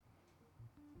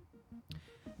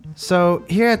So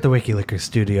here at the WikiLiquor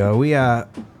studio,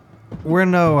 we're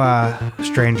no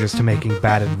strangers to making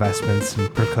bad investments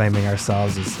and proclaiming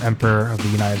ourselves as Emperor of the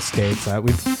United States.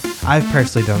 I've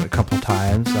personally done it a couple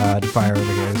times. Defire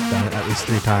over here has done it at least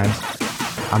 3 times.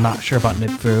 I'm not sure about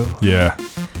Nipfu. Yeah.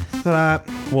 But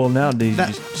Well, nowadays you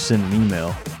just send an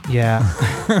email. yeah.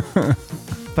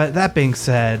 But that being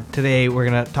said, today we're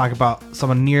gonna talk about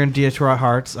someone near and dear to our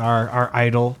hearts, our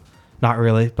idol. Not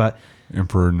really, but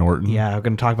Emperor Norton. yeah, we're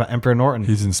gonna talk about Emperor Norton.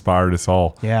 He's inspired us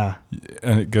all. Yeah.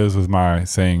 And it goes with my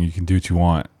saying, you can do what you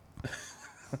want.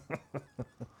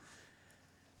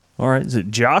 All right, so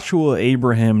Joshua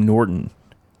Abraham Norton,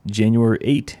 January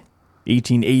 8,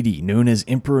 1880, known as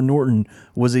Emperor Norton,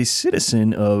 was a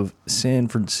citizen of San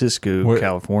Francisco, What-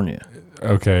 California.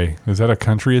 Okay. Is that a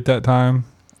country at that time?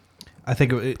 I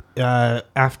think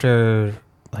after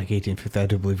like 1850, I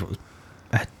do believe it was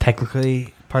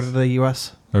technically part of the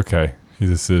U.S. Okay. He's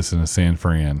a citizen of San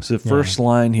Fran. So the first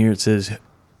line here, it says,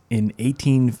 in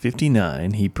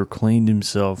 1859, he proclaimed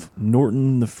himself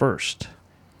Norton the First,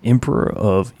 Emperor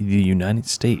of the United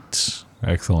States,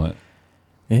 Excellent.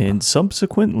 and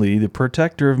subsequently the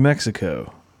Protector of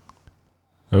Mexico.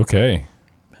 Okay.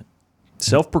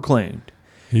 Self-proclaimed.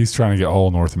 He's trying to get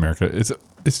all North America. It's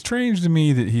strange to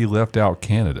me that he left out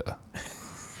Canada.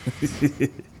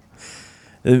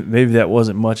 Maybe that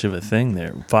wasn't much of a thing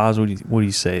there. Foz, what do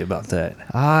you say about that?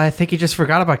 I think he just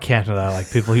forgot about Canada,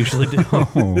 like people usually do.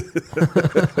 Oh.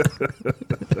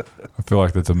 I feel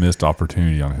like that's a missed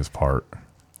opportunity on his part.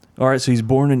 All right, so he's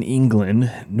born in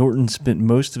England. Norton spent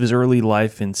most of his early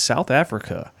life in South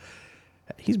Africa.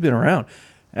 He's been around.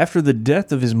 After the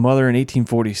death of his mother in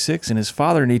 1846 and his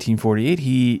father in 1848,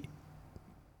 he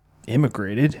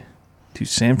immigrated to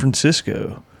San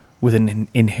Francisco with an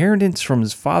inheritance from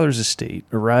his father's estate,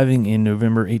 arriving in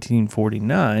November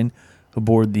 1849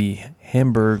 aboard the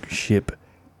Hamburg ship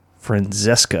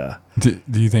Francesca. Do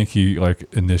you think he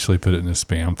initially put it in his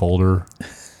spam folder?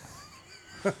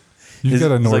 You've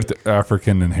got a North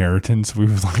African inheritance we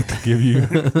would like to give you.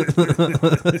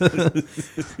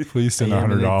 Please send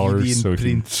 $100 so we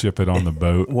can ship it on the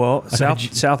boat. Well,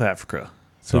 South Africa.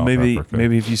 So South Africa.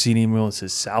 maybe if you see an email that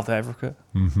says South Africa,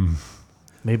 Mm-hmm.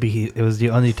 Maybe it was the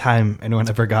only time anyone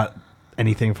ever got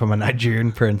anything from a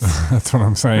Nigerian prince. That's what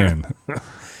I'm saying.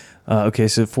 okay,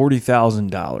 so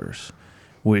 $40,000,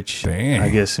 which Dang. I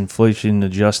guess inflation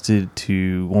adjusted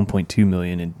to $1.2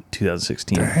 million in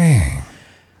 2016. Dang.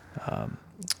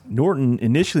 Norton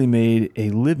initially made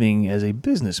a living as a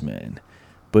businessman,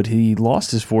 but he lost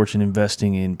his fortune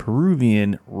investing in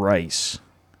Peruvian rice.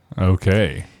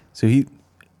 Okay. So he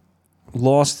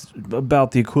lost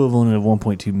about the equivalent of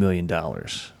 $1.2 million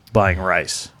buying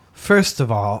rice. First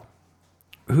of all,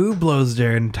 who blows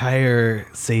their entire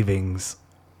savings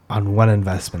on one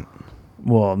investment?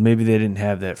 Well, maybe they didn't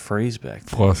have that phrase back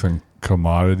then. Plus in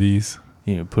commodities.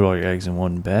 Put all your eggs in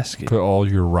one basket. Put all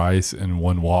your rice in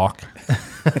one wok.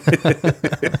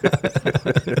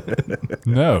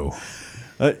 No.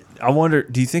 I wonder,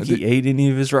 do you think he ate any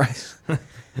of his rice?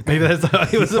 Maybe that's how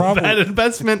it was a bad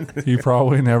investment. He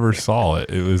probably never saw it.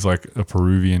 It was like a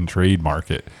Peruvian trade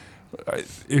market.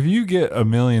 If you get $1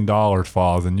 million,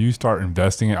 Foz, and you start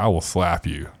investing it, I will slap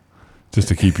you just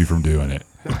to keep you from doing it.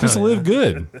 Just live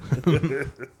good.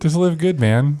 Just live good,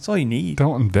 man. That's all you need.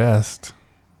 Don't invest.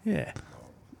 Yeah.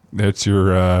 That's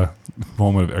your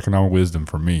moment of economic wisdom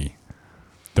for me.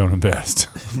 Don't invest.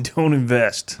 Don't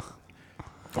invest.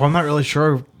 Well, I'm not really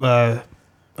sure $1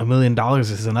 million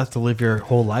is enough to live your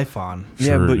whole life on.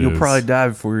 Yeah, Sure but it you'll is. probably die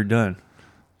before you're done.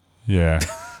 Yeah.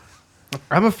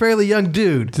 I'm a fairly young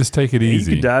dude. Just take it You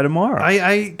easy. could die tomorrow.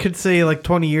 I could say like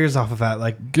 20 years off of that.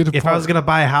 Like, Get a if I part- was going to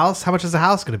buy a house, how much is a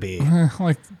house going to be?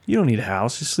 Like You don't need a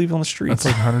house. Just sleep on the streets.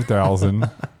 that's like 100,000.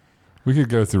 We could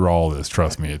go through all this.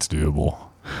 Trust me, it's doable.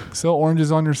 Sell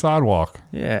oranges on your sidewalk.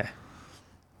 Yeah.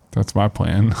 That's my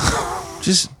plan.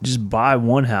 Just buy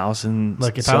one house and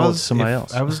Like, if sell I it was to somebody if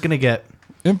else. I was going to get,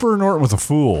 Emperor Norton was a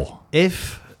fool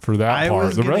if for that I part.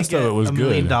 was The gonna rest get of it was $1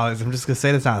 million, good. I'm just going to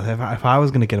say this now. If I was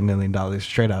going to get $1 million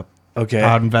straight up, Okay.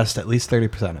 I would invest at least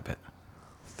 30% of it.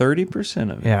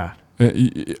 30% of it. Yeah.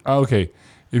 Okay,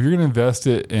 if you're going to invest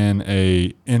it in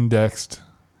a indexed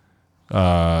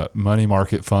money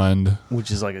market fund,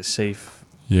 Which is like a safe.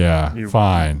 yeah, You're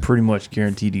fine. Pretty much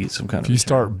guaranteed to get some kind If of you return.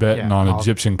 start betting Yeah, on I'll-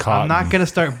 Egyptian cotton, I'm not going to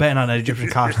start betting on Egyptian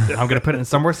cotton. I'm going to put it in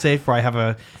somewhere safe where I have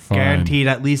a Fine. guaranteed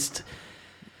at least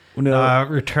No,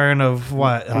 return of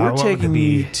what? we're what would it taking be?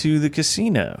 you to the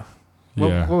casino.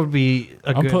 yeah. What would be a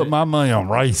I'm good... putting my money on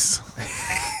rice.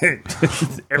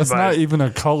 That's not even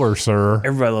a color, sir.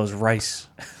 Everybody loves rice.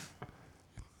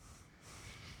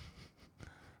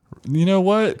 You know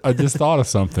what? I just thought of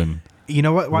something. You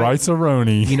know what? Why,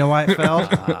 Rice-A-Roni. you know why it fell?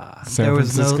 San there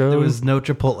was Francisco. no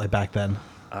Chipotle back then.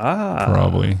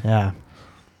 Probably. Yeah.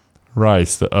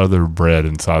 Rice, the other bread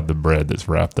inside the bread that's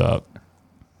wrapped up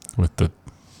with the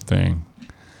thing.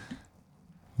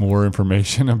 More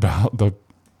information about the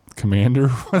commander?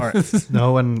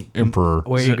 No one. Emperor.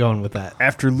 Where are you going with that?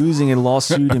 After losing a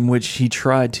lawsuit in which he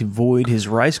tried to void his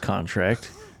rice contract,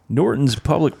 Norton's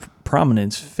public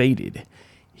prominence faded.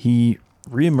 He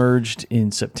reemerged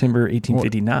in September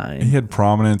 1859. He had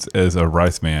prominence as a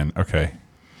rice man. Okay.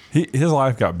 His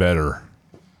life got better.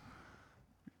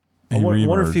 I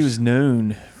wonder if reemerged. he was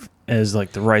known as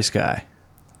like the rice guy.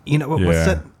 You know what?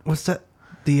 Yeah. What's that?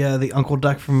 The Uncle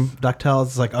Duck from DuckTales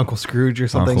is like Uncle Scrooge or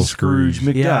something. Uncle Scrooge.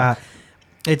 McDuck. Yeah.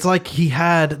 It's like he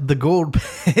had the gold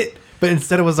pit, but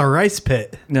instead it was a rice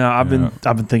pit. No, I've been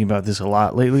thinking about this a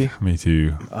lot lately. Me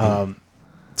too.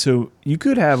 So you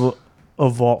could have a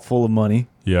vault full of money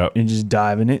Yep. and just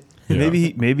dive in it. Yeah.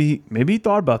 Maybe he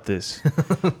thought about this.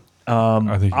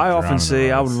 I think I often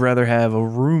say I would rice. rather have a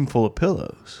room full of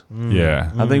pillows.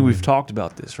 Yeah. I think we've talked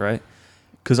about this, right?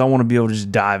 Because I want to be able to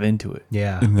just dive into it.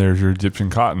 Yeah. And there's your Egyptian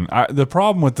cotton. The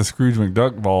problem with the Scrooge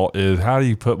McDuck vault is how do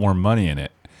you put more money in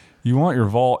it? You want your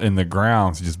vault in the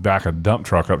ground, so just back a dump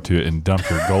truck up to it and dump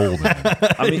your gold in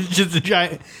it. I mean, It's just a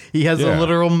giant. He has Yeah. a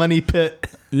literal money pit.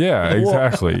 Yeah,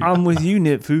 exactly. Well, I'm with you,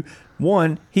 Nitfu.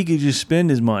 One, he could just spend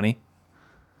his money.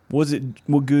 What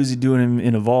good is he doing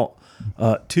in a vault?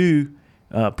 Two,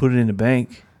 put it in a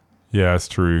bank. Yeah, it's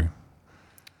true.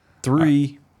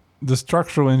 Three, The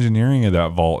structural engineering of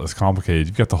that vault is complicated.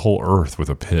 You've got the whole earth with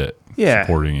a pit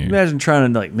supporting you. Imagine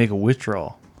trying to like make a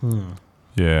withdrawal.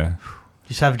 Yeah.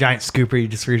 Just have a giant scooper. You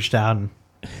just reach down.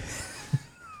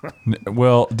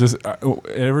 Well, just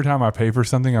every time I pay for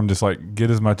something, I'm just like, get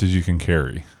as much as you can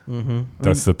carry. Mm-hmm.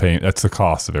 That's the pain. That's the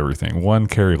cost of everything. One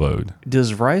carry load.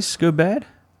 Does rice go bad?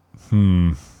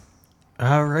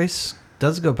 Rice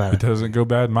does go It bad. doesn't go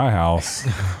bad in my house.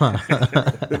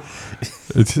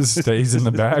 It just stays in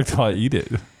the bag till I eat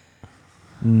it.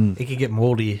 It could get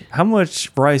moldy. How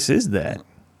much rice is that?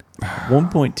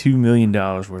 $1.2 million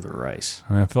worth of rice.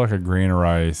 I mean, I feel like a grain of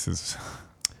rice is.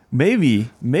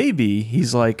 Maybe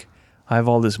he's like, I have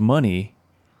all this money.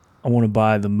 I want to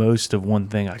buy the most of one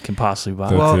thing I can possibly buy.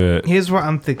 That's Well, it. here's what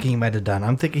I'm thinking he might have done.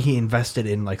 I'm thinking he invested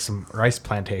in like some rice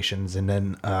plantations, and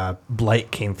then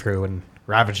blight came through and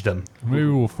ravaged them. Maybe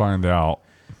we'll find out.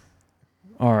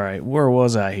 All right, where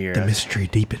was I here? The mystery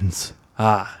deepens.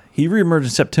 He reemerged in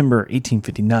September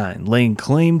 1859, laying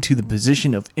claim to the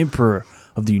position of Emperor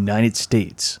of the United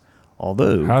States.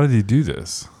 Although How did he do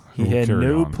this? he We'll had carry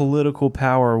no on. political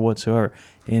power whatsoever,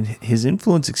 and his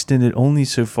influence extended only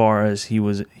so far as he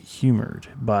was humored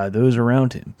by those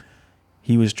around him.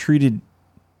 He was treated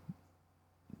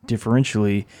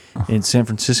differentially in San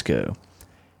Francisco,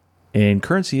 and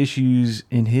currency issues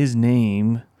in his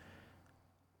name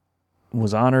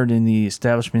was honored in the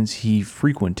establishments he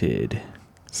frequented.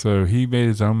 So he made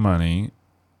his own money.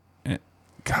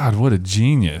 God, what a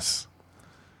genius.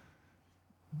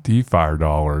 DeFi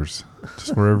dollars.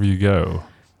 Just wherever you go.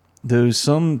 Though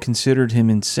some considered him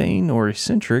insane or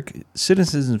eccentric,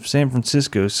 citizens of San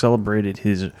Francisco celebrated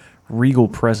his regal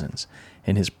presence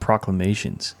and his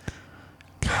proclamations.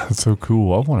 God, that's so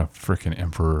cool. I want a freaking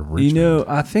Emperor of Richmond. You know,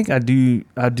 I think I do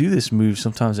this move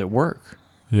sometimes at work.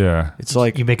 Yeah. It's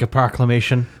like, You make a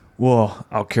proclamation. well,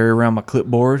 I'll carry around my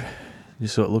clipboard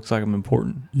just so it looks like I'm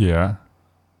important. Yeah.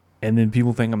 And then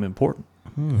people think I'm important.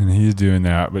 And he's doing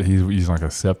that, but he's using like a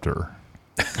scepter.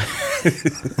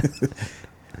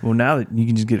 Well, now that you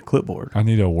can just get a clipboard. I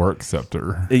need a work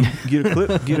scepter. Hey, get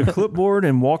a clipboard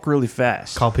and walk really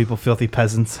fast. Call people filthy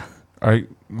peasants.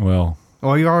 Well,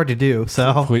 Well, you already do.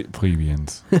 So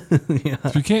plebeians.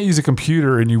 If you can't use a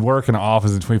computer and you work in an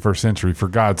office in the 21st century, for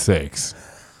God's sakes.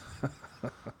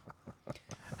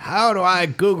 how do I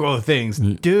Google things,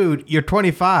 dude? You're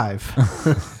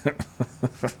 25.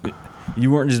 You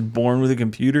weren't just born with a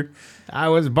computer. I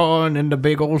was born in the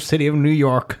big old city of New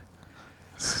York.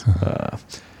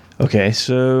 Okay,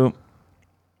 so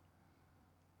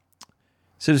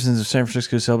citizens of San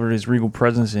Francisco celebrated his regal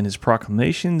presence in his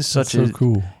proclamations, such That's as so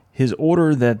cool. his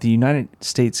order that the United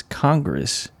States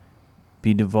Congress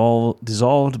be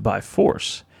dissolved by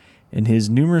force, and his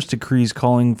numerous decrees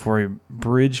calling for a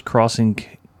bridge crossing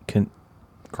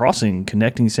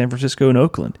connecting San Francisco and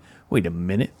Oakland. Wait a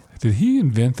minute. Did he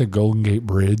invent the Golden Gate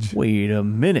Bridge? Wait a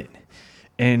minute.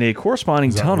 And a corresponding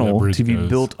Is that where that tunnel bridge to be goes?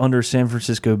 built under San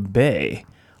Francisco Bay.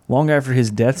 Long after his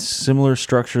death, similar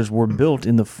structures were built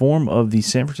in the form of the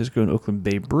San Francisco and Oakland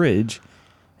Bay Bridge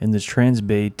and the Trans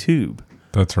Bay Tube.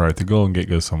 That's right. The Golden Gate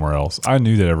goes somewhere else. I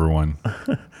knew that, everyone.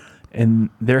 And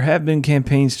there have been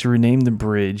campaigns to rename the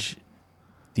bridge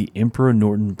the Emperor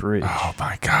Norton Bridge. Oh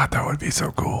my God, that would be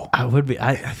so cool. I would be.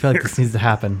 I feel like this needs to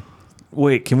happen.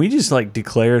 Wait, can we just like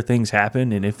declare things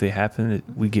happen, and if they happen,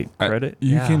 we get credit?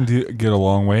 You Yeah. can get a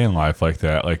long way in life like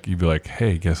that. Like you'd be like,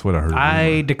 hey, guess what I heard? a I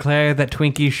rumor." declare that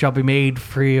Twinkies shall be made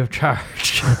free of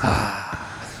charge.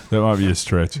 That might be a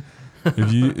stretch.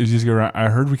 If you just go around, I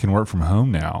heard we can work from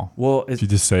home now. Well, If you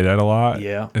just say that a lot,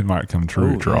 Yeah. it might come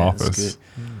true at your yeah, that's office. good.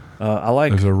 I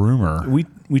like There's a rumor.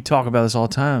 we talk about this all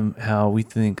the time. How we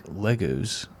think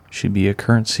Legos should be a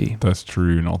currency. That's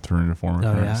true, an alternative form of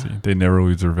Oh, yeah? currency. They never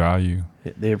lose their value.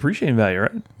 They appreciate value,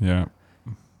 right? Yeah.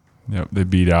 Yep. They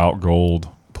beat out gold.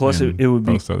 Plus, and it would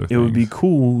be most other it would be things.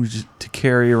 cool just to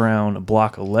carry around a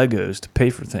block of Legos to pay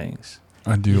for things.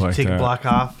 I do like Take that. a block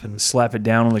off, and Slap it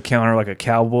down on the counter like a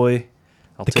cowboy.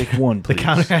 I'll take one, the please.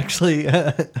 counter actually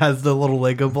has the little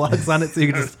Lego blocks on it, so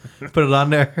you can just put it on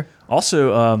there.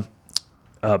 Also,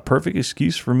 a perfect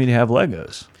excuse for me to have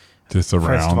Legos. Just around.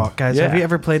 First of all, guys, have Yeah. you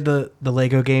ever played the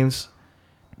Lego games?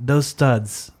 Those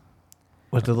studs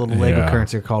with the little Lego Yeah.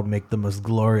 currency are called make the most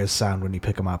glorious sound when you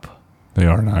pick them up. They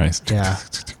are nice. Yeah.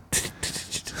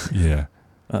 Yeah.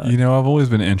 I've always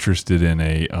been interested in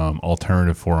a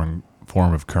alternative form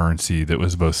of currency that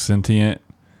was both sentient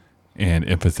and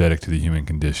empathetic to the human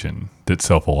condition that's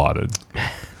self-allotted.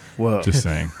 Whoa. Just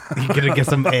saying. You're gonna get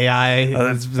some AI.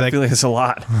 It's I like, feel like it's a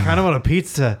lot. kind of want a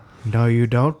pizza. No, you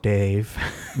don't, Dave.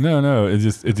 No. It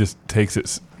just takes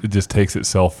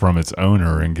itself from its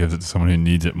owner and gives it to someone who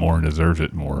needs it more and deserves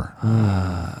it more.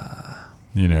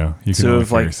 You can So only if,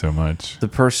 carry like, so much. The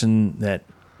person that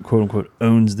quote unquote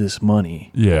owns this money,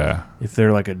 Yeah. if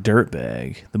they're like a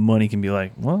dirtbag, the money can be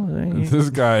like, well, If this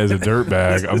guy is a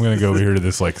dirtbag, I'm going to go over here to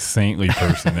this like saintly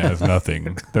person that has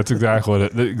nothing. That's exactly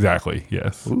what exactly.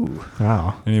 Yes. ooh.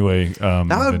 Wow. Anyway,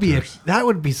 That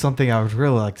would be something I would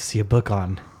really like to see a book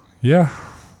on. yeah.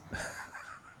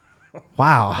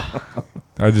 Wow.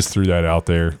 I just threw that out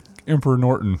there. Emperor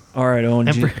Norton. All right, on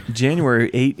Emperor- January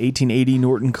 8, 1880,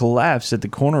 Norton collapsed at the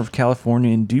corner of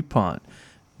California and DuPont,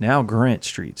 now Grant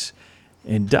Streets,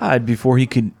 and died before he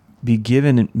could be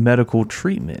given medical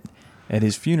treatment. At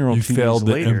his funeral You 2 failed days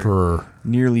the later, emperor.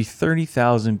 nearly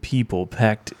 30,000 people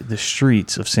packed the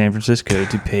streets of San Francisco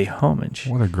to pay homage.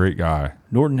 What a great guy.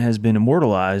 Norton has been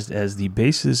immortalized as the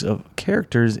basis of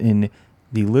characters in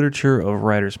the literature of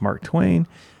writers Mark Twain,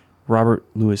 Robert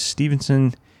Louis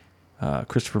Stevenson,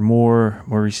 Christopher Moore,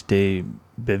 Maurice de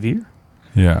Bevere,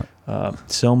 Yeah.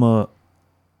 Selma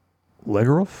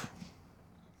Lagerlöf,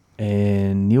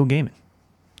 and Neil Gaiman.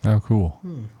 Oh, cool.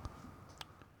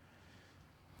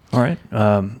 All right.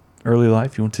 Early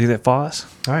life. You want to take that, Foss?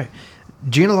 All right.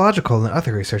 Genealogical and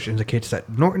other research indicates that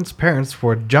Norton's parents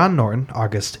were John Norton,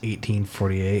 August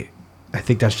 1848. I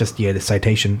think that's just the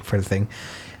citation for the thing.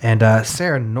 And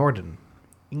Sarah Norden,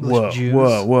 English Jews.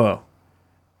 Whoa.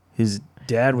 His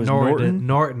dad was Norton?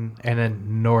 Norton, and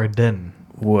then Norden.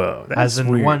 Whoa. That's As in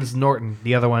weird. one's Norton,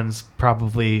 the other one's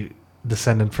probably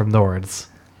descended from Nords.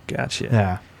 Gotcha.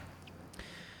 Yeah.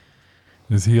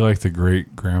 Is he like the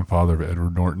great grandfather of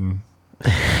Edward Norton?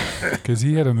 Because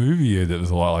he had a movie that was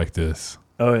a lot like this,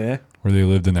 Oh, yeah? where they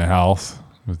lived in a house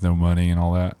with no money and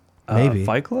all that. Maybe.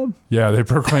 Fight Club? Yeah, they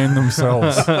proclaimed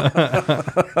themselves.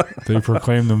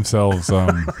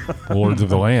 Lords of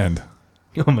the land.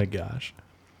 Oh my gosh.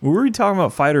 Were we talking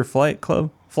about Fight or Flight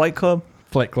Club? Flight Club?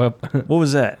 Flight Club. What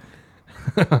was that?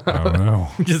 I don't know.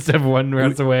 Just everyone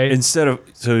runs away. The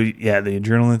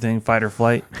adrenaline thing, fight or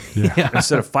flight. Yeah,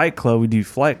 Instead of Fight Club, we do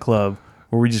Flight Club,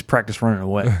 where we just practice running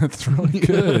away. that's really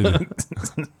good.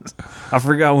 I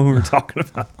forgot when we were talking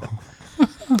about. All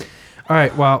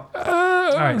right. Well.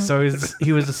 All right. So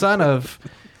he was the son of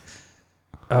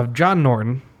John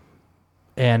Norton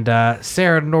and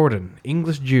Sarah Norden,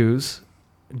 English Jews.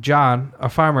 John, a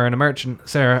farmer and a merchant.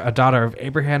 Sarah, a daughter of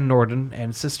Abraham Norden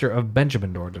and sister of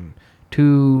Benjamin Norden.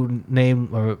 Two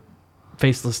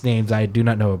faceless names I do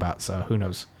not know about. So who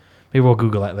knows? Maybe we'll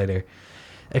Google that later.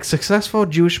 A successful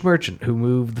Jewish merchant who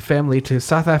moved the family to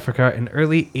South Africa in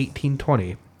early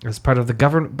 1820 as part of the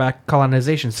government-backed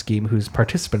colonization scheme whose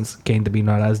participants came to be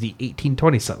known as the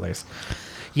 1820 settlers.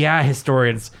 Yeah,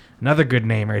 historians. Another good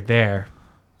name right there.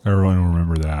 Everyone will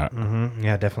remember that. Mm-hmm.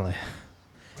 Yeah, definitely.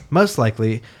 Most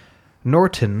likely,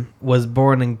 Norton was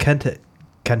born in Kentish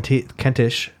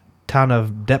town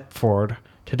of Deptford,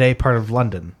 today part of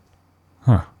London.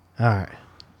 Huh. All right.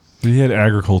 He had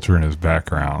agriculture in his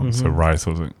background, so rice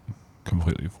wasn't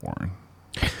completely foreign.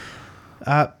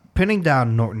 Pinning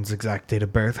down Norton's exact date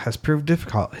of birth has proved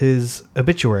difficult. His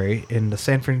obituary in the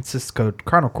San Francisco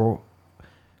Chronicle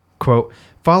quote,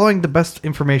 following the best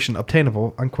information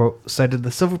obtainable, unquote, cited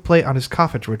the silver plate on his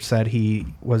coffin, which said he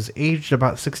was aged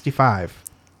about 65.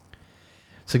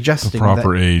 The Suggesting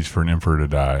proper that age for an emperor to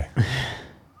die.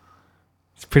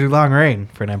 it's a pretty long reign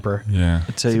for an emperor. Yeah.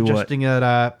 I tell you what, Suggesting that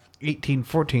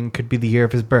 1814 could be the year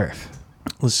of his birth.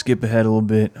 let's skip ahead a little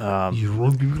bit.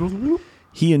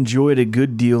 He enjoyed a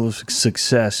good deal of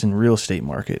success in real estate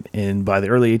market, and by the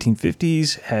early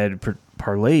 1850s had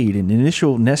parlayed an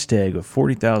initial nest egg of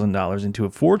 $40,000 into a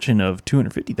fortune of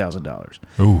 $250,000.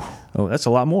 Ooh. Oh, that's a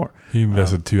lot more. He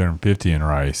invested $250 in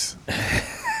rice.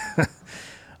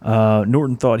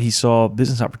 Norton thought he saw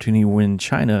business opportunity when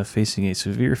China, facing a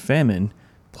severe famine,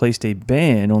 placed a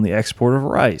ban on the export of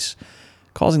rice,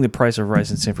 causing the price of rice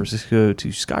in San Francisco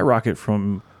to skyrocket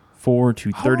from 4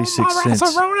 to 36 cents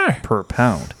per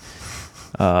pound.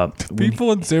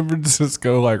 People in San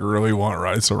Francisco really want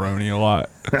rice-a-roni a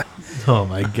lot. Oh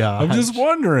my god! I'm just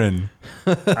wondering.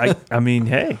 I mean,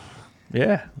 hey,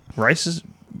 yeah, rice is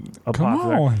a Come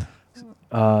popular.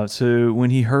 on. So when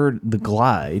he heard the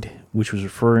Glide, which was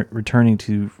returning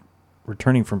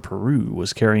from Peru,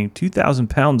 was carrying 2,000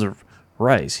 pounds of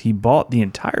rice, he bought the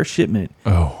entire shipment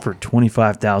for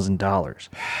 $25,000.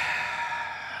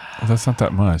 Well, that's not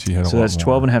that much. He had So that's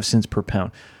 12.5 cents per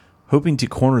pound, hoping to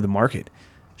corner the market.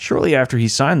 Shortly after he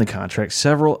signed the contract,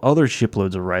 several other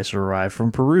shiploads of rice arrived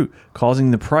from Peru,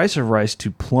 causing the price of rice to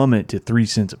plummet to 3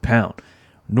 cents a pound.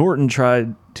 Norton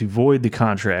tried to void the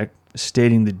contract,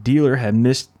 stating the dealer had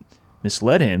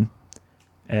misled him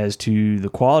as to the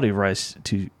quality of rice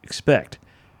to expect.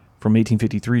 From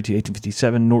 1853 to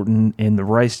 1857, Norton and the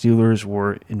rice dealers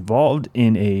were involved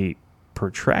in a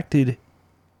protracted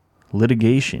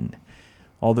litigation.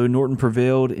 Although Norton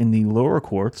prevailed in the lower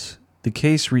courts, the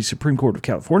case reached Supreme Court of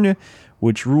California,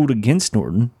 which ruled against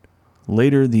Norton.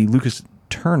 Later, the Lucas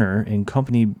Turner and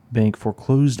Company Bank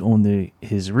foreclosed on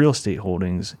his real estate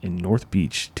holdings in North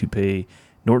Beach to pay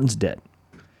Norton's debt.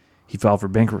 He filed for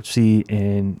bankruptcy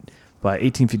and by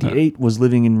 1858 was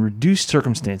living in reduced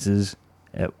circumstances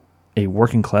at a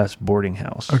working-class boarding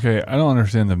house. Okay, I don't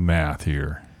understand the math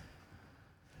here.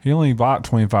 He only bought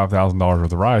 $25,000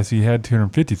 worth of rice. He had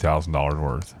 $250,000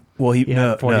 worth. Well, he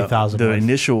had 40,000 The worth.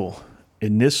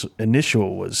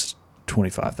 initial was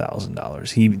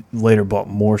 $25,000. He later bought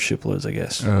more shiploads, I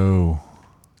guess. Oh.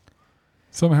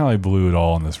 Somehow he blew it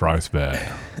all in this rice bet.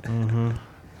 Mm-hmm.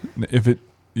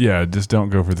 Just don't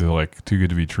go for the too good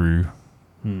to be true.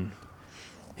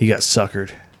 He got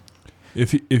suckered.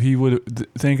 If he would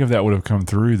think if that would have come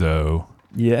through though,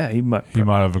 Yeah, he might. he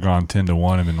might have gone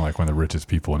 10-1 and been one of the richest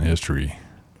people in history.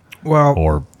 Well,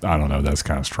 Or I don't know, that's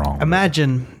kind of strong.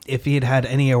 imagine if he had had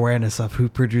any awareness of who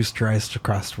produced rice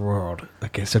across the world.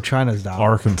 Okay, so China's down.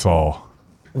 Arkansas.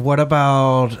 What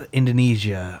about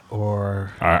Indonesia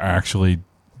or I actually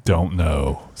don't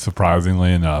know.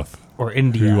 Surprisingly enough,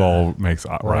 India who all makes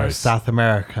or rice? South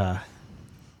America?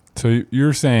 So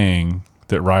you're saying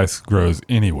that rice grows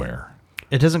anywhere?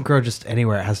 It doesn't grow just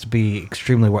anywhere. It has to be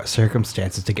extremely wet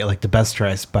circumstances to get the best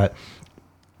rice, but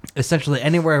essentially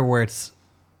anywhere where it's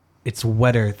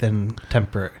wetter than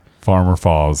temperate. Farmer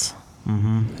Falls,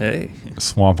 Hey,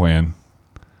 swampland.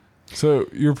 So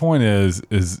your point is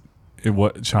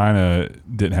what China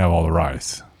didn't have all the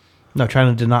rice, No,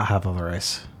 China did not have all the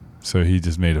rice. so he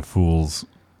just made a fool's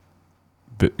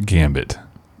gambit.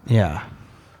 Yeah.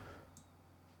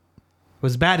 It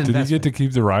was bad Did he investment. get to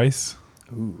keep the rice?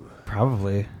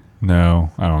 Probably. No,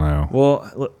 I don't know. well,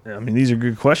 look, I mean, these are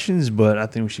good questions, but I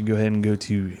think we should go ahead and go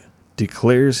to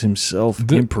declares himself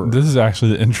emperor. This is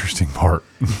actually the interesting part.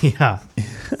 Yeah.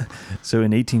 So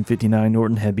in 1859,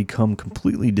 Norton had become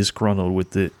completely disgruntled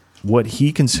with what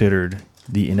he considered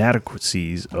the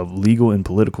inadequacies of legal and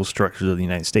political structures of the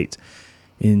United States.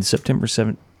 In September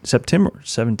 17,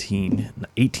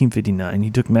 1859,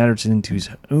 he took matters into his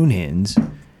own hands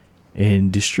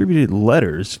and distributed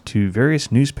letters to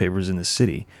various newspapers in the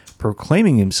city,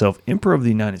 proclaiming himself Emperor of the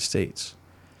United States.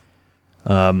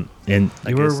 And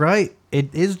You were right.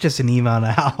 It is just an email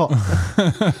now.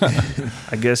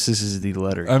 I guess this is the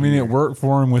letter. I mean, here. it worked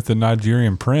for him with the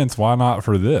Nigerian prince. Why not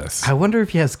for this? I wonder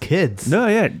if he has kids. No,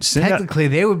 yeah. Technically,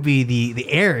 they would be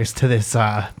the heirs to this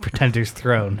pretender's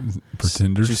throne.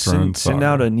 Pretender's Just throne. send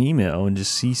out an email and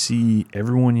just CC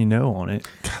everyone you know on it.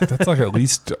 That's at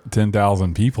least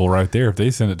 10,000 people right there. If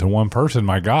they send it to one person,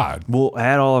 my God. We'll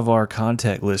add all of our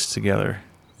contact lists together.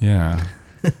 Yeah.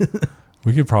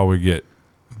 We could probably get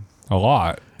a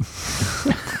lot.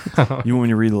 You want me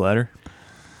to read the letter?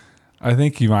 I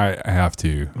think you might have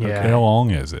to. Yeah. How long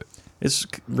is it? It's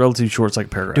relatively short. It's like a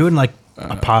paragraph. Doing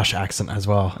a posh accent as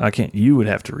well. I can't. You would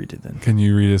have to read it then. Can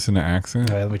you read us in an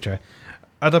accent? All right, let me try.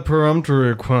 At the peremptory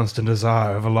request and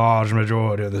desire of a large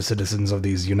majority of the citizens of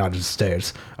these United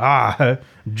States, I,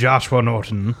 Joshua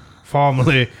Norton,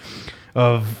 formerly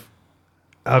of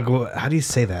how do you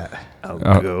say that?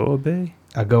 Algoa Bay?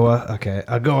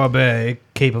 Algoa Bay,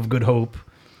 Cape of Good Hope,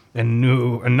 and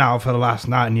now for the last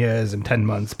 9 years and 10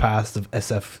 months past of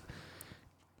SF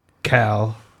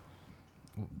Cal.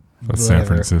 That's San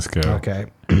whatever. Francisco. Okay.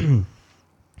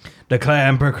 Declare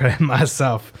and proclaim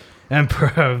myself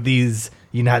Emperor of these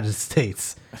United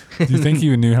States. Do you think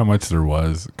you knew how much there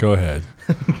was? Go ahead.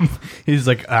 He's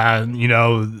like, Everything.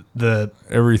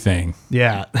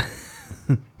 yeah.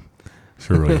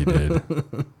 Surely he did.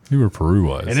 You were Peru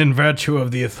was. And in virtue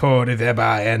of the authority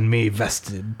thereby and me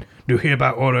vested, do hereby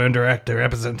order and direct the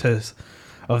representatives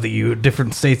of the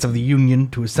different states of the Union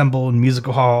to assemble in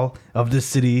musical hall of this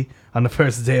city on the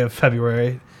first day of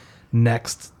February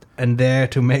next, and there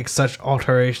to make such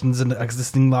alterations in the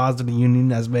existing laws of the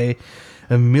Union as may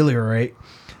ameliorate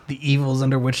the evils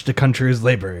under which the country is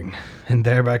laboring, and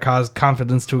thereby cause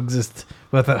confidence to exist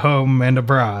both at home and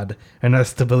abroad, and our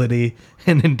stability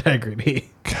and integrity.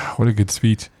 God, what a good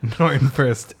speech. Norton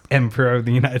First, Emperor of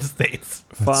the United States.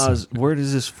 Foz, where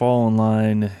does this fall in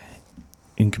line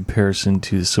in comparison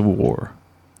to the Civil War?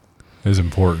 It was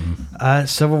important.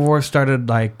 Civil War started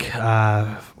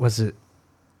was it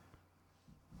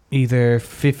either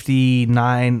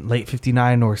 59, late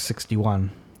 59 or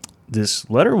 61? This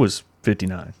letter was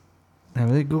 59. I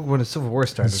mean, when the Civil War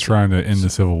started. It's trying to end the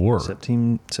Civil War.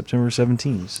 September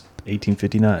 17th,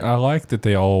 1859. I like that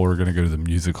they all were going to go to the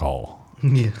music hall.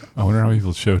 Yeah. I wonder how many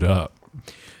people showed up.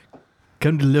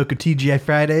 Come to local TGI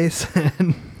Fridays.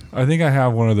 I think I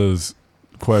have one of those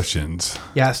questions.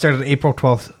 Yeah, it started April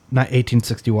 12th,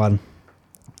 1861.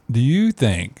 Do you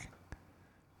think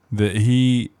that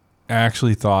he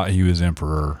actually thought he was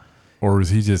emperor, or was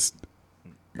he just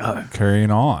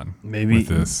carrying on Maybe with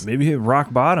this? Maybe hit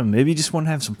rock bottom. Maybe he just want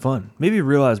to have some fun. Maybe he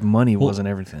realized money wasn't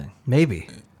everything. Maybe.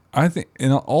 I think,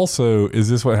 and also, is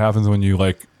this what happens when you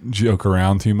like joke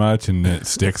around too much and it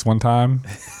sticks one time?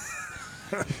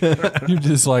 You're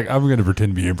just like, I'm going to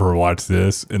pretend to be emperor, watch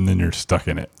this, and then you're stuck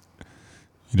in it.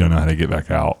 You don't know how to get back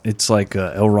out. It's like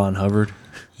L. Ron Hubbard.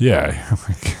 Yeah.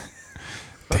 Like,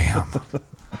 damn.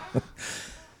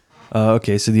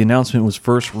 Okay, so the announcement was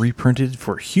first reprinted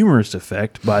for humorous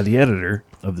effect by the editor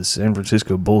of the San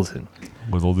Francisco Bulletin.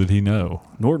 Little did he know.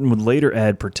 Norton would later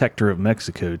add Protector of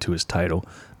Mexico to his title,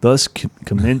 thus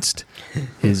commenced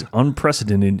his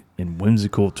unprecedented and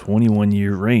whimsical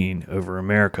 21-year reign over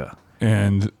America.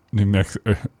 And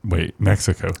Mexico.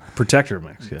 Protector of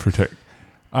Mexico.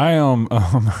 I am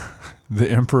the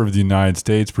Emperor of the United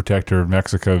States, Protector of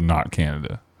Mexico, not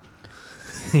Canada.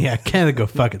 Yeah, Canada go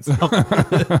fuck itself.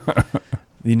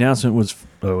 The announcement was,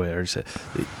 I already said.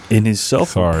 In his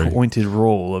self-appointed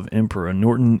role of emperor,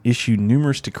 Norton issued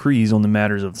numerous decrees on the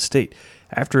matters of the state.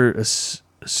 After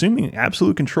assuming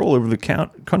absolute control over the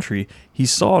country, he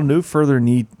saw no further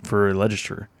need for a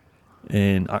legislature.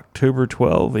 In October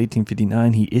 12,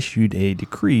 1859, he issued a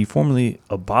decree formally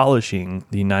abolishing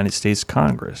the United States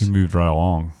Congress. He moved right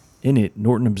along. In it,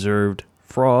 Norton observed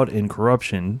fraud and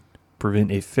corruption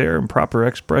prevent a fair and proper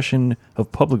expression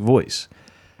of public voice.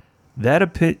 That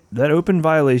open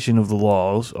violation of the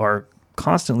laws are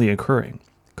constantly occurring,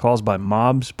 caused by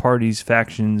mobs, parties,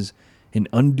 factions, and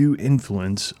undue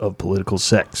influence of political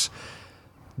sects.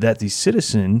 That the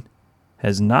citizen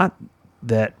has not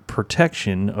that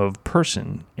protection of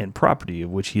person and property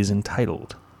of which he is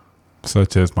entitled.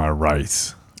 Such as my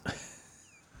rights.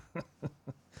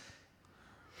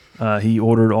 He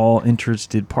ordered all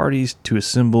interested parties to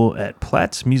assemble at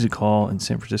Platt's Music Hall in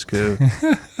San Francisco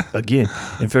again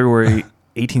in February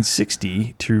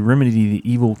 1860 to remedy the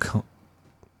evil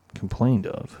complained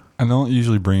of. I don't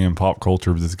usually bring in pop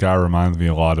culture, but this guy reminds me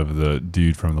a lot of the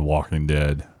dude from The Walking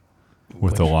Dead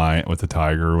with the lion, with the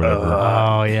tiger or whatever.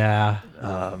 Oh, yeah.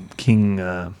 King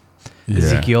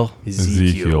Ezekiel.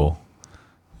 Ezekiel.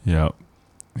 Yep.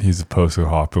 He's a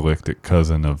post-apocalyptic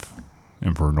cousin of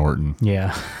Emperor Norton.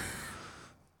 Yeah.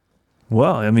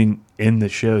 Well, I mean, in the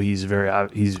show, he's very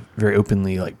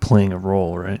openly like playing a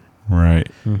role, right?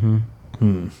 Right.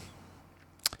 Mm-hmm.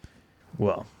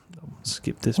 Well,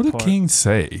 skip this What part. did King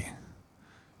say?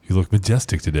 You look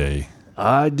majestic today.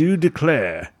 I do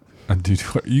declare.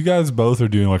 You guys both are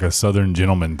doing like a Southern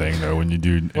gentleman thing though when you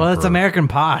do. Well, it's Emperor. American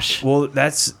posh. Well,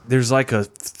 there's like a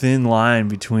thin line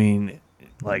between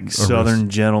like Southern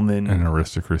gentleman and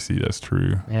aristocracy. That's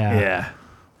true. Yeah.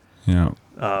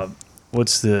 Yeah.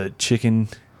 What's the chicken?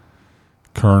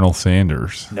 Colonel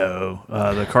Sanders. No,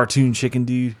 the cartoon chicken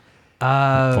dude.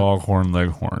 Foghorn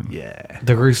Leghorn. Yeah,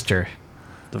 The rooster.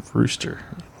 the rooster,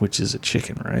 which is a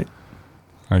chicken, right?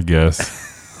 I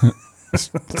guess.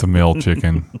 It's a male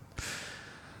chicken.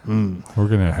 We're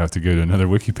going to have to go to another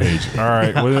wiki page. All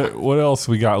right. What else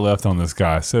we got left on this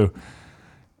guy? So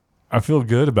I feel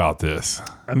good about this.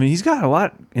 I mean, he's got a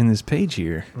lot in this page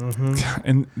here.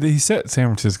 And he set San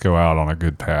Francisco out on a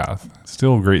good path.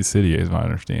 Still a great city, is my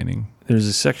understanding. There's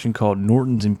a section called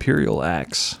Norton's Imperial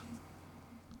Acts.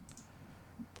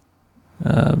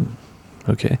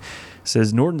 Okay. It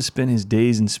says Norton spent his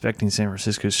days inspecting San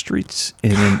Francisco streets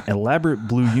in an elaborate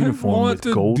blue uniform with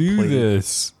gold-plated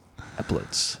this.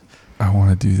 epaulets. I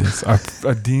want to do this.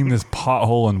 I deem this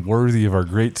pothole unworthy of our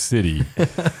great city.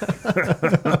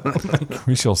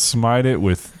 We shall smite it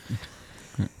with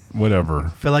whatever. I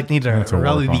feel like need to That's a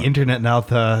rally work the on it. internet now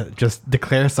to just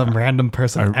declare some random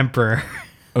person emperor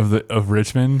Of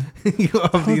Richmond. of It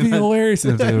would be the hilarious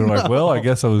if they were like, well, I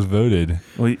guess I was voted.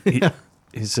 Well,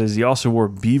 he says he also wore a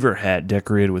beaver hat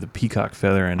decorated with a peacock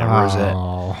feather and a rosette.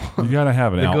 Oh, You got to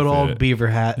have an the outfit. good old beaver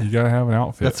hat. You got to have an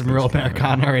outfit. That's some real for this kind of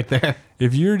thing. Americana right there.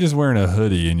 If you're just wearing a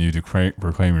hoodie and you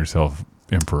proclaim yourself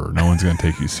emperor, no one's going to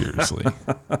take you seriously.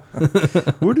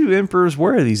 What do emperors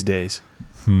wear these days?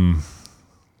 I don't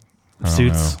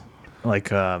Suits. know.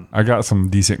 Like I got some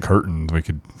decent curtains. We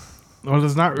could. Well,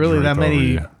 there's not really drape that over many.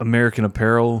 you. American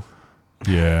Apparel.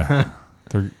 Yeah,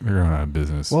 they're going out of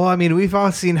business. Well, I mean, we've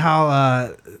all seen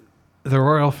how the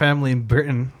royal family in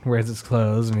Britain wears its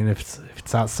clothes. I mean, if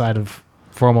it's outside of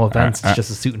formal events, it's just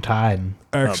a suit and tie. And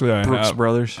Actually, I Brooks have.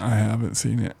 Brothers. I haven't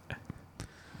seen it.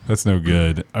 That's no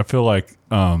good. I feel like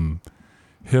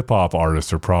hip hop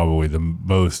artists are probably the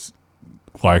most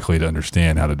likely to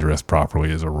understand how to dress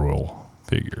properly as a royal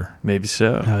figure. Maybe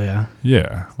so. oh yeah,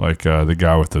 Yeah, like the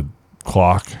guy with the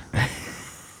clock.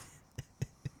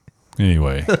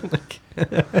 Anyway,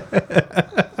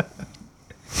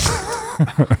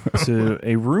 So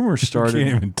a rumor can't started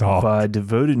even talk. by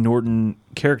devoted Norton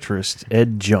caricaturist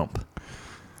Ed Jump.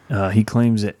 He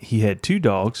claims that he had two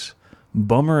dogs,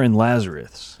 Bummer and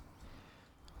Lazarus,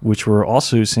 which were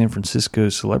also San Francisco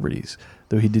celebrities.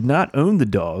 Though he did not own the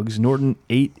dogs, Norton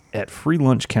ate at free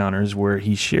lunch counters where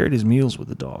he shared his meals with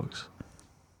the dogs.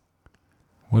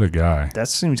 What a guy! That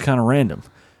seems kind of random.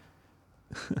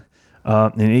 In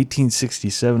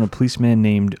 1867, a policeman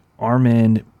named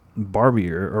Armand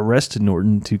Barbier arrested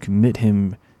Norton to commit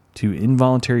him to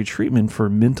involuntary treatment for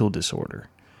mental disorder.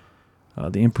 The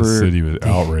The emperor, city was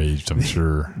outraged. I'm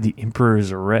sure. the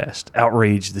emperor's arrest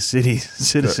outraged the city's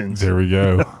citizens There we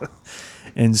go.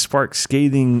 and sparked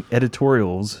scathing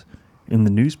editorials in the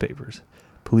newspapers.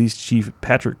 Police Chief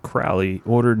Patrick Crowley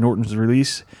ordered Norton's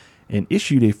release and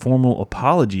issued a formal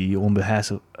apology on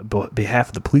behalf of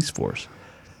the police force.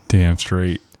 Damn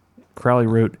straight. Crowley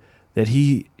wrote that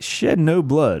he shed no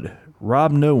blood,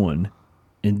 robbed no one,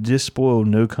 and despoiled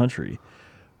no country,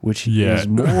 which Yeah. is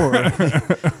more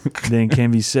than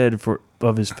can be said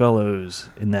of his fellows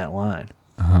in that line.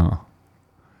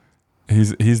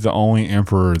 He's the only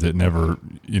emperor that never,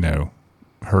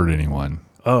 hurt anyone.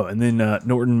 Oh, and then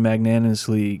Norton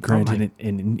magnanimously granted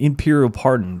an imperial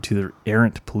pardon to the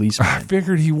errant I policeman.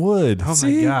 figured he would. Oh my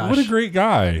See? gosh. What a great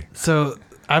guy. So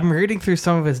I'm reading through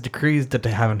some of his decrees that they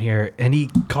have in here, and he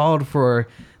called for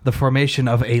the formation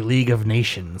of a League of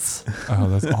Nations. Oh,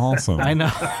 that's awesome. I know.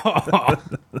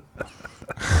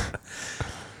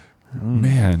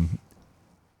 Man.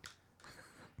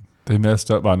 They messed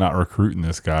up by not recruiting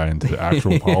this guy into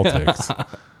actual politics.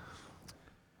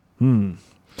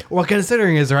 Well,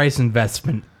 considering his rice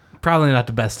investment, probably not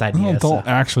the best idea. Well, don't so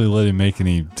actually let him make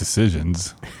any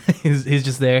decisions. he's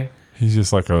just there. He's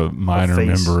just like a minor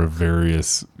face. member of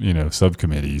various,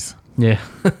 subcommittees. Yeah.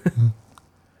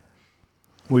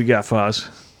 What you got, Foz?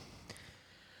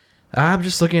 I'm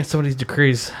just looking at some of these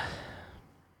decrees.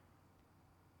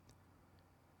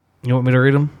 You want me to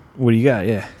read them? What do you got?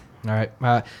 Yeah. All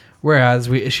right. Whereas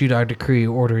we issued our decree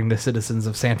ordering the citizens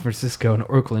of San Francisco and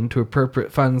Oakland to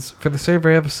appropriate funds for the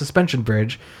survey of a suspension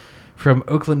bridge from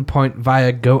Oakland Point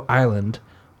via Goat Island,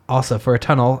 also for a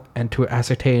tunnel, and to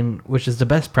ascertain which is the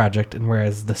best project, and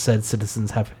whereas the said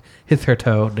citizens have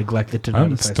hitherto neglected to I'm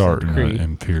notice our said starting an decree.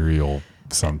 imperial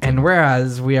something. And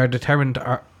whereas we are determined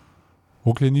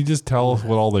Well, can you just tell us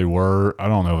what all they were? I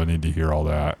don't know if I need to hear all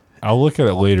that. I'll look at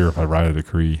it later if I write a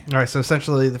decree. All right, so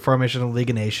essentially the formation of the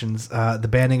League of Nations, the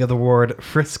banning of the word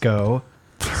Frisco.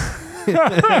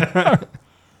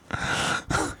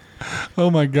 Oh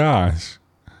my gosh.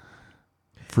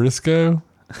 Frisco?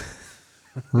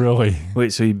 Really?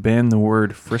 Wait, so you banned the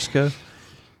word Frisco?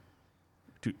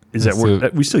 Is that That's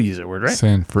word? We still use that word, right?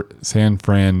 San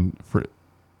Fran.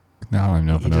 Now I don't even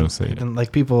know if I know how to say it. And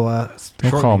like people,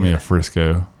 Don't call me a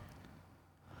Frisco.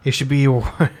 It should be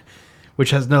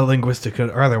which has no linguistic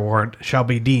or other warrant, shall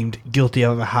be deemed guilty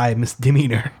of a high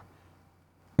misdemeanor.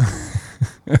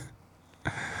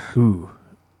 Ooh.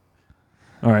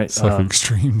 All right. It's like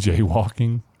extreme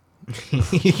jaywalking.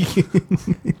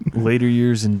 Later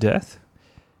years and death.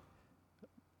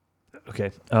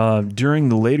 Okay. During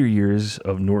the later years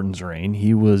of Norton's reign,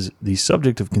 he was the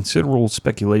subject of considerable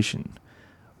speculation.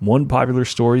 One popular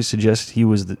story suggests he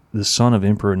was the son of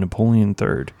Emperor Napoleon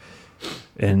III,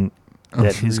 and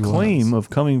that his claim of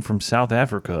coming from South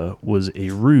Africa was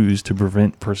a ruse to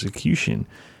prevent persecution.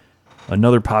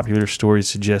 Another popular story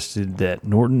suggested that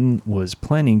Norton was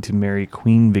planning to marry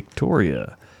Queen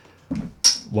Victoria.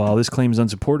 While this claim is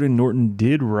unsupported, Norton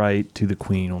did write to the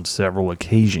Queen on several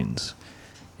occasions,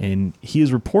 and he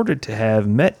is reported to have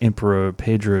met Emperor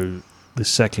Pedro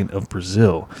II of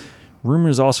Brazil.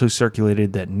 Rumors also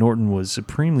circulated that Norton was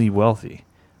supremely wealthy,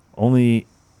 only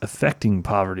affecting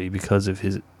poverty because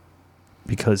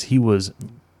he was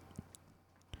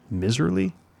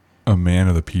miserly. A man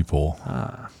of the people.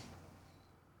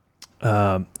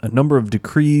 A number of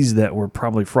decrees that were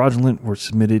probably fraudulent were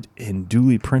submitted and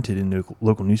duly printed in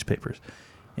local newspapers.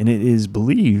 And it is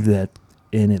believed that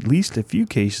in at least a few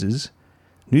cases,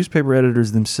 newspaper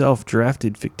editors themselves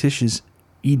drafted fictitious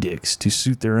edicts to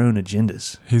suit their own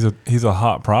agendas. He's a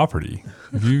hot property.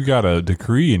 If you got a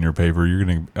decree in your paper, you're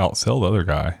going to outsell the other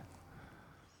guy.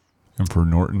 And for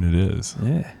Norton, it is.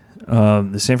 Yeah.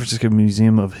 The San Francisco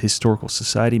Museum of Historical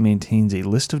Society maintains a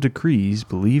list of decrees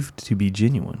believed to be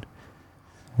genuine.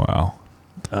 Wow.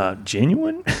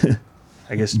 Genuine?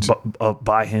 I guess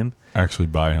by him. Actually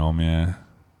by him, yeah.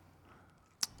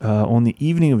 On the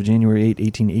evening of January 8,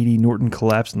 1880, Norton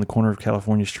collapsed in the corner of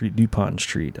California Street, DuPont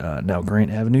Street, now Grant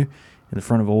Avenue, in the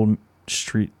front of Old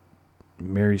Street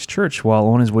Mary's Church, while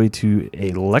on his way to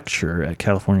a lecture at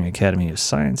California Academy of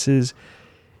Sciences.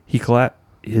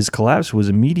 His collapse was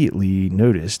immediately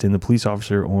noticed, and the police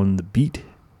officer on the beat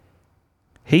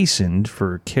hastened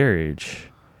for a carriage.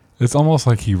 It's almost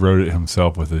like he wrote it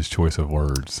himself with his choice of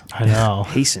words. I know.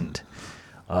 Hastened.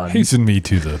 Hasten me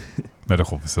to the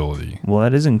medical facility. Well,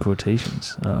 that is in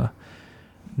quotations.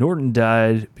 Norton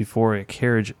died before a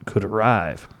carriage could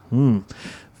arrive.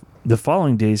 The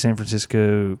following day, San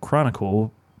Francisco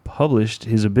Chronicle published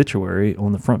his obituary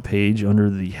on the front page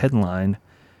under the headline,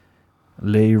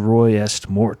 Le Roi est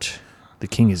mort. The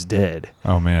king is dead.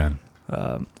 Oh, man.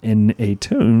 In a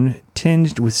tone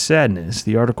tinged with sadness,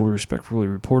 the article respectfully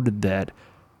reported that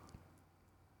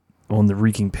on the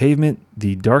reeking pavement,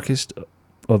 the darkest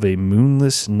of a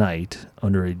moonless night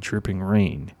under a dripping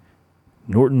rain,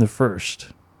 Norton I,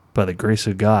 by the grace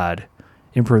of God,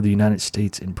 Emperor of the United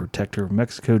States and Protector of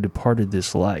Mexico, departed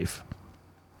this life.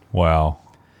 Wow.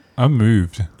 I'm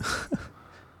moved.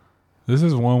 This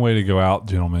is one way to go out,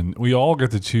 gentlemen. We all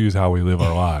get to choose how we live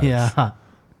our lives. Yeah.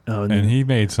 And he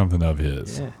made something of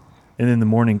his. Yeah. And then the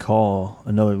Morning Call,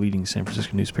 another leading San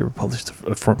Francisco newspaper, published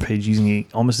a front page using a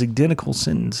almost identical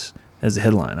sentence as the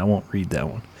headline. I won't read that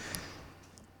one.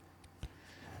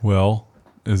 Well,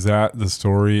 is that the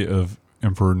story of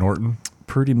Emperor Norton?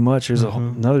 Pretty much. There's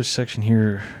another section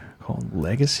here called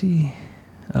Legacy.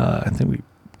 I think we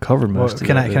covered most of it.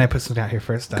 Can I put something out here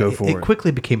first? Go for it. It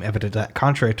quickly became evident that,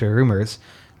 contrary to rumors,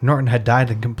 Norton had died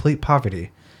in complete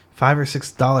poverty. $5 or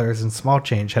 $6 in small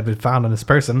change had been found on his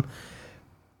person,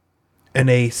 and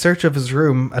a search of his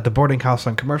room at the boarding house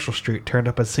on Commercial Street turned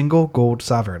up a single gold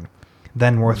sovereign,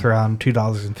 then worth around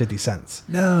 $2.50.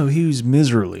 No, he was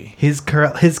miserly. His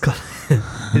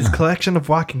collection of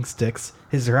walking sticks,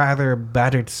 his rather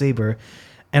battered saber,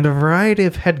 and a variety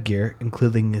of headgear,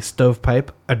 including a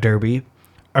stovepipe, a derby,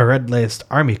 a red-laced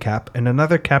army cap, and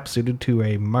another cap suited to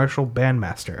a martial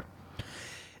bandmaster.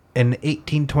 An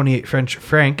 1828 French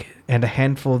franc and a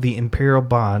handful of the imperial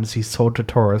bonds he sold to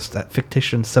tourists at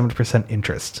fictitious 7%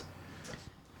 interest.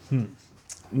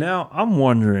 Now, I'm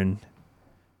wondering,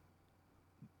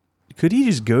 could he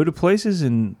just go to places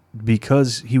and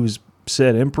because he was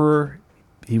said emperor,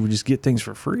 he would just get things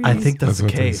for free? I think that's the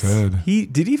what case. they said.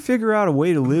 Did he figure out a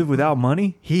way to live without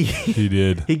money? He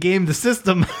did. He gamed the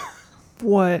system.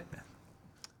 What?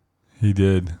 He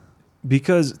did.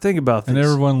 Because think about this. And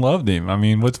everyone loved him. I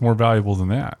mean, what's more valuable than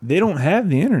that? They don't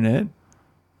have the internet.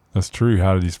 That's true.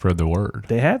 How did he spread the word?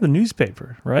 They have the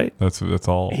newspaper, right? That's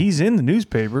all. He's in the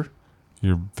newspaper.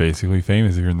 You're basically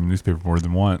famous if you're in the newspaper more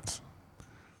than once.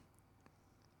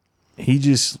 He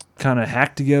just kind of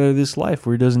hacked together this life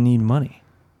where he doesn't need money.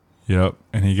 Yep.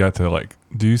 And he got to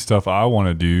do stuff I want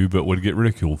to do but would get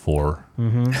ridiculed for.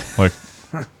 Mm-hmm. Like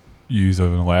use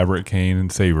an elaborate cane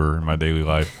and saber in my daily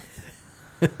life.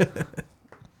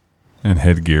 And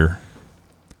headgear.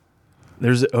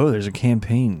 There's a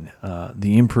campaign.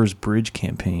 The Emperor's Bridge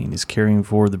campaign is carrying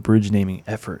forward the bridge naming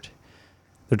effort.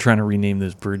 They're trying to rename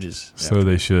those bridges. So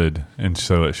they should, and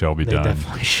so it shall be They done.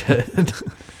 definitely should.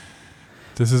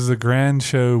 This is the grand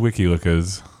show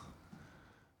WikiLookers.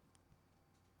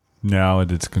 Now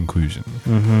at its conclusion.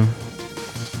 Mm-hmm.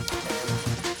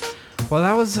 Well,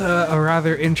 that was a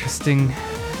rather interesting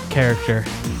character.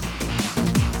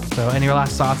 So, any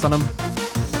last thoughts on him?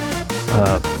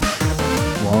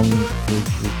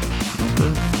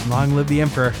 Long live the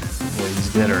Emperor. Boy,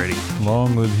 he's dead already.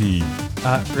 Long live he.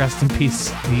 Rest in peace,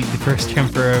 the first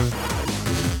Emperor of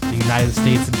the United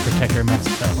States and protector of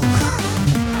Mexico.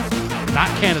 Not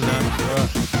Canada.